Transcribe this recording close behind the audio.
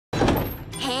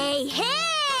Hey,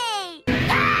 hey!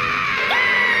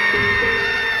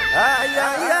 Ay,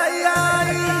 ay, ay, ay.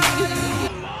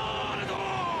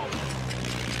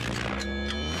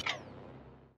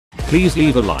 Please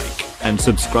leave a like and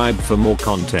subscribe for more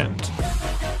content.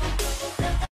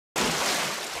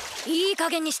 いい加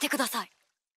減にしてください。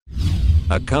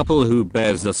 A couple who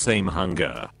bears the same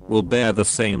hunger will bear the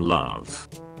same love.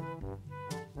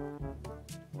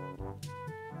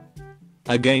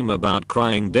 A game about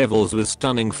crying devils with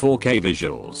stunning 4K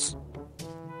visuals.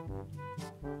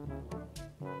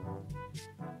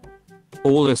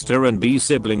 All Lister and B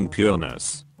sibling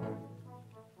pureness.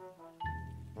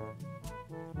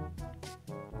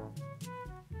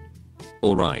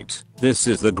 Alright, this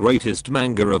is the greatest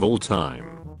manga of all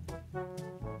time.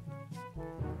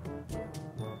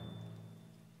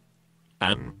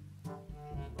 An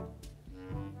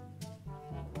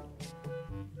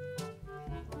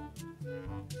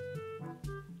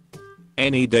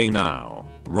any day now,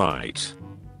 right?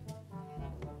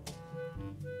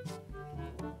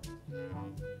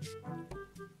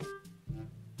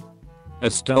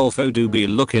 Astolfo do be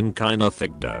looking kinda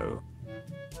thick though.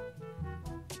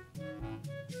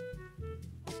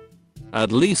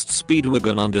 At least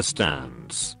Speedwagon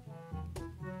understands.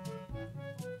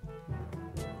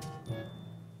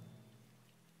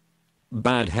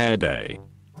 Bad hair day.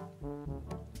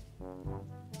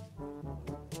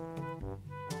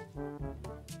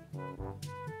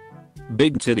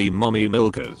 Big titty mommy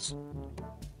milkers.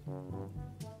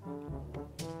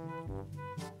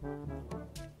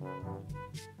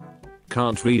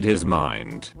 Can't read his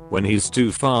mind when he's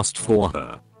too fast for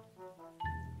her.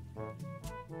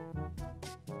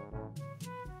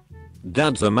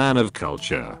 Dad's a man of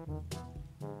culture.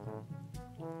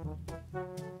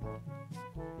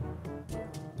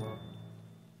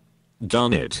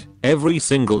 Done it every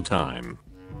single time.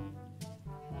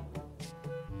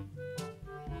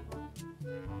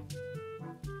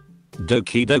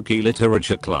 Doki Doki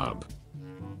Literature Club.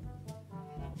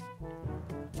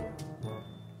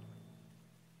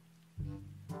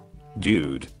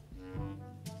 Dude.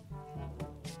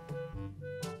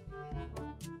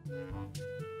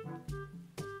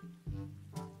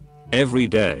 Every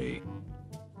day.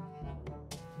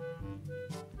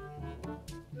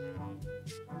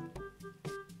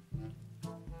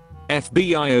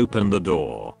 FBI open the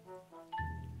door.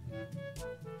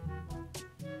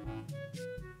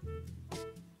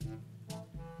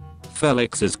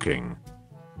 Felix is king.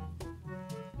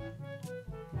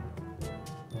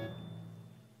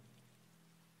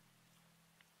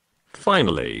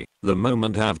 Finally, the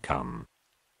moment have come.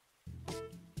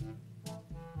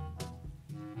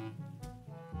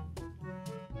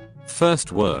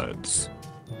 First words.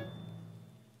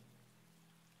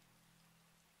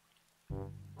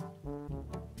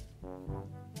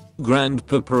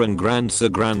 Grandpapa and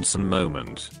grandson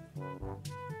moment.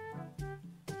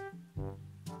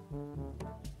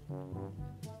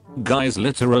 Guys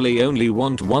literally only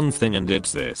want one thing and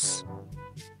it's this.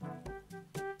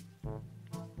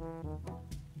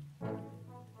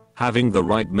 Having the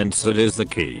right mindset is the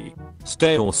key.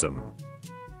 Stay awesome.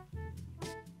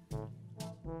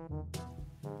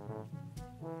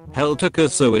 Hell took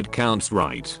us so it counts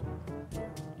right.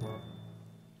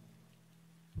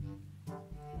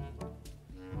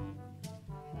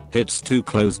 Hits too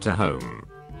close to home.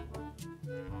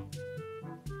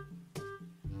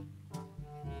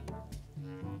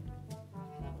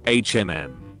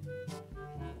 HMM.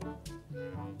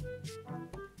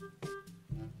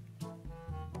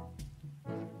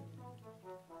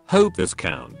 Hope this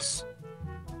counts.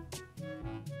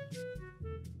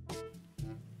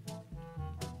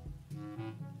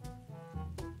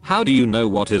 How do you know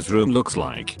what his room looks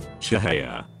like,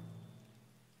 Shahaya?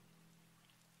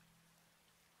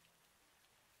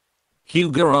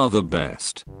 Hugo are the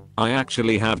best. I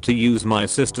actually have to use my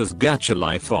sister's gacha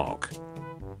life arc.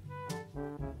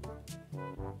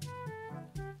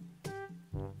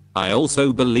 I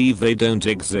also believe they don't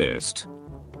exist.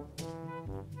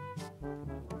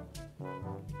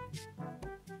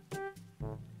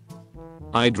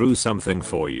 I drew something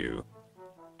for you.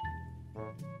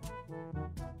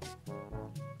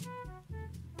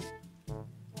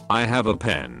 I have a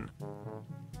pen.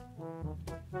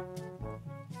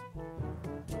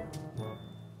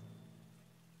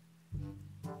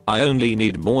 I only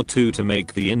need more 2 to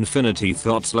make the Infinity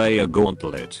Thought Slayer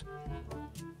gauntlet.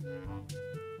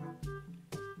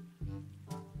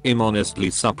 I'm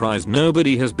honestly surprised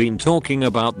nobody has been talking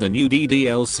about the new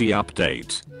DDLC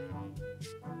update.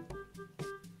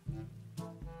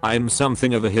 I'm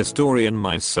something of a historian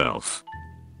myself.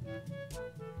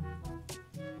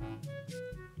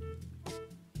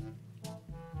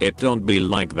 It don't be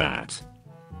like that.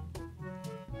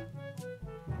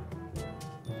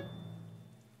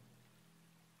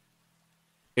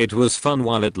 It was fun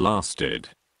while it lasted.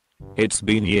 It's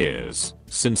been years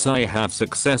since I have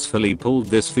successfully pulled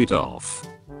this feat off.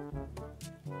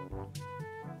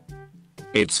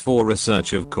 It's for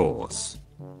research, of course.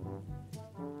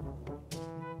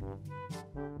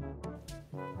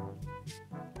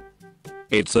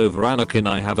 It's over Anakin,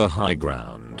 I have a high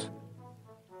ground.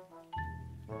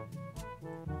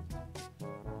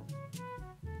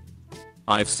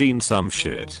 I've seen some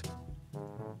shit.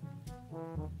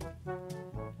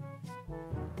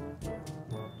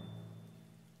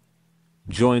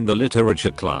 Join the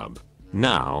literature club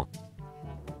now.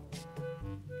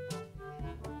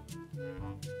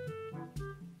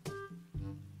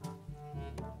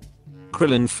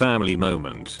 Krillin family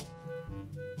moment.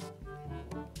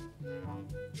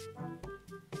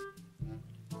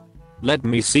 Let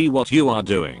me see what you are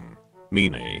doing,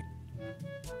 meanie.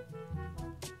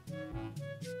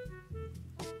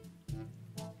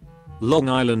 Long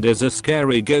Island is a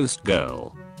scary ghost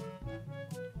girl.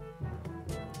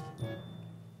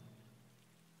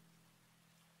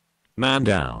 Man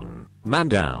down, man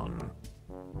down.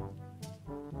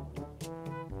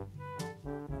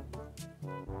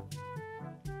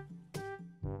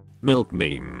 Milk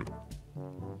meme.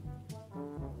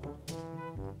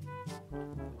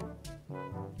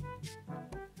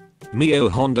 Mio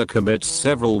Honda commits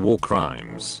several war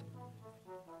crimes.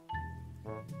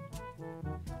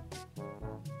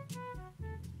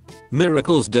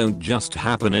 Miracles don't just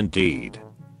happen, indeed.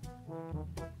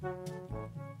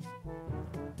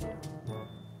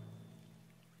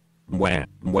 Where?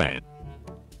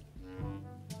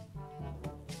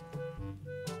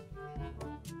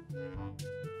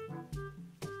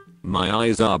 My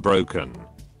eyes are broken.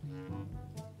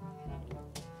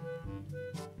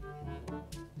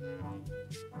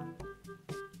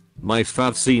 My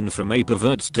fav scene from a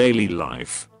pervert's daily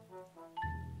life.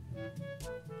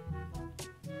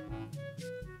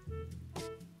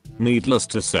 Needless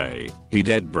to say, he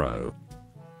dead, bro.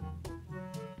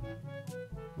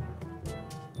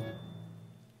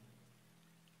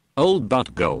 Old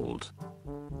but gold.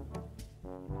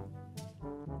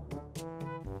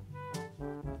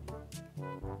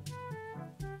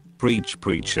 Preach,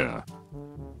 preacher.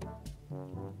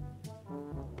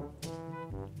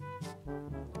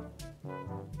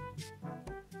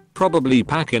 Probably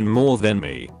packing more than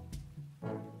me.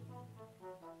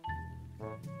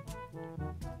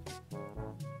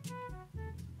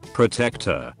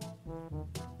 Protector.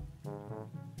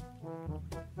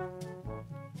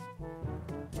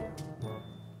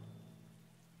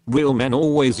 Real men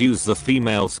always use the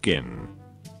female skin.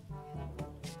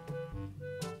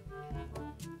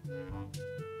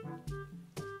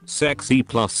 Sexy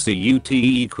plus CUT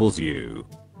equals you.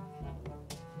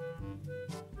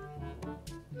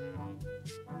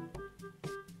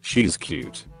 She's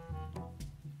cute.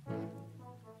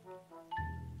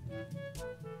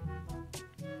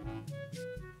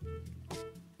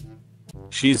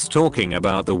 She's talking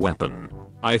about the weapon,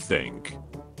 I think.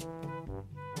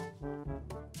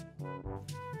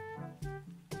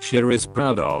 She is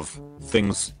proud of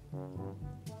things.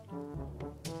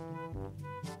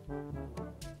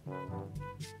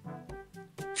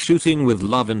 Shooting with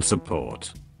love and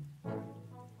support.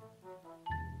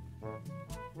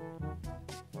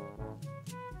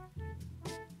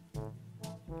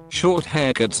 Short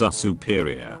haircuts are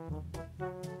superior.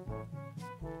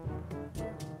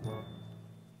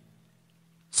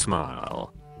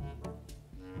 Smile.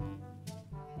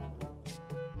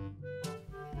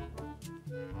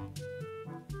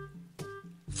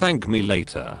 Thank me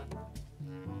later.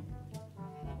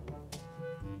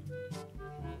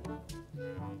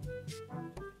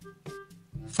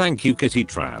 Thank you, kitty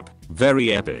trap.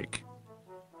 Very epic.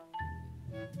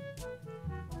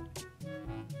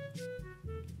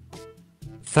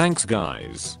 Thanks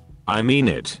guys. I mean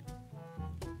it.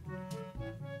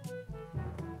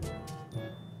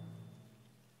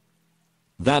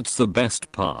 That's the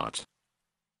best part.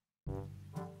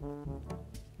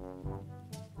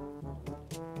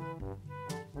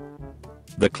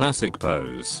 The classic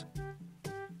pose.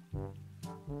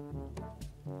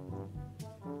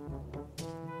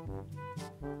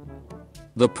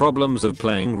 The problems of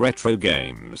playing retro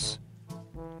games.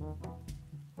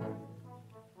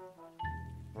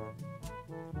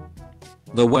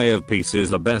 The way of peace is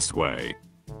the best way.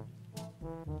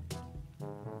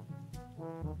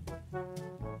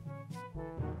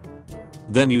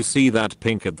 Then you see that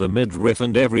pink at the midriff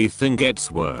and everything gets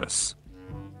worse.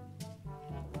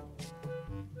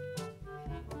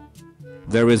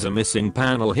 There is a missing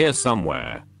panel here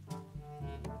somewhere.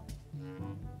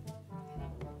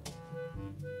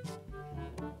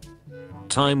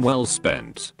 Time well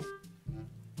spent.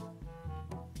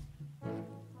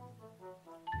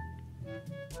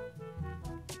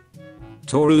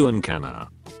 Toru and Kana.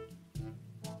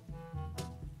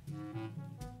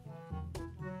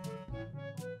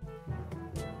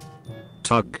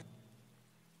 Tug.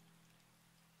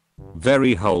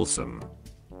 Very wholesome.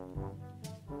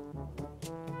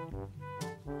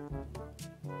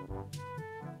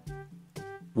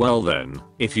 Well then,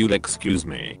 if you'll excuse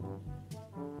me.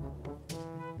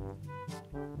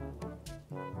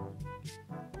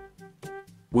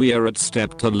 We are at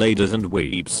step 2, ladies and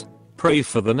weebs. Pray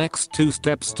for the next 2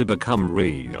 steps to become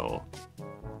real.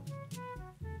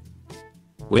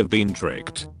 We've been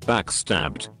tricked,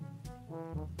 backstabbed.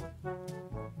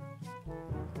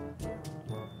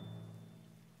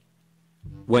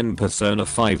 When Persona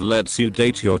 5 lets you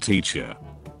date your teacher.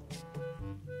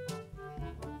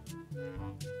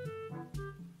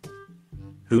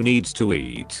 Who needs to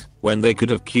eat when they could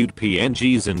have cute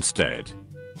PNGs instead?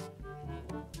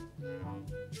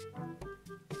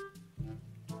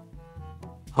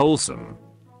 Wholesome.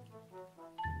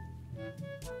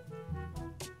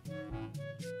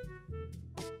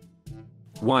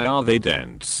 Why are they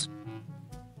dense?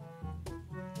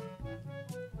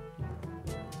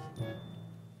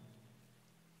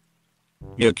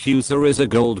 Yakuza is a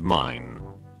gold mine.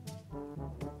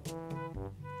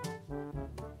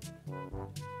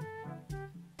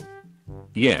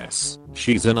 Yes,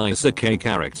 she's an isekai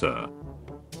character.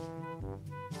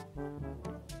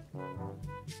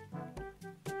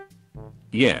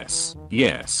 Yes,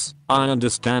 yes, I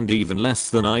understand even less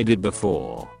than I did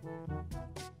before.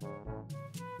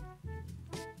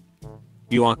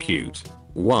 You are cute.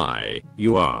 Why,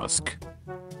 you ask?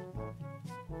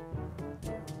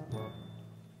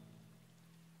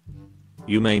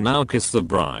 You may now kiss the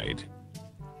bride.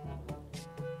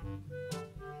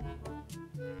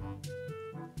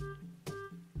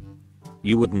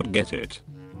 You wouldn't get it.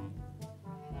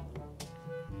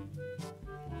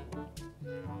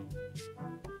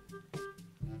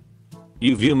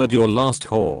 You've humored your last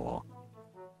whore.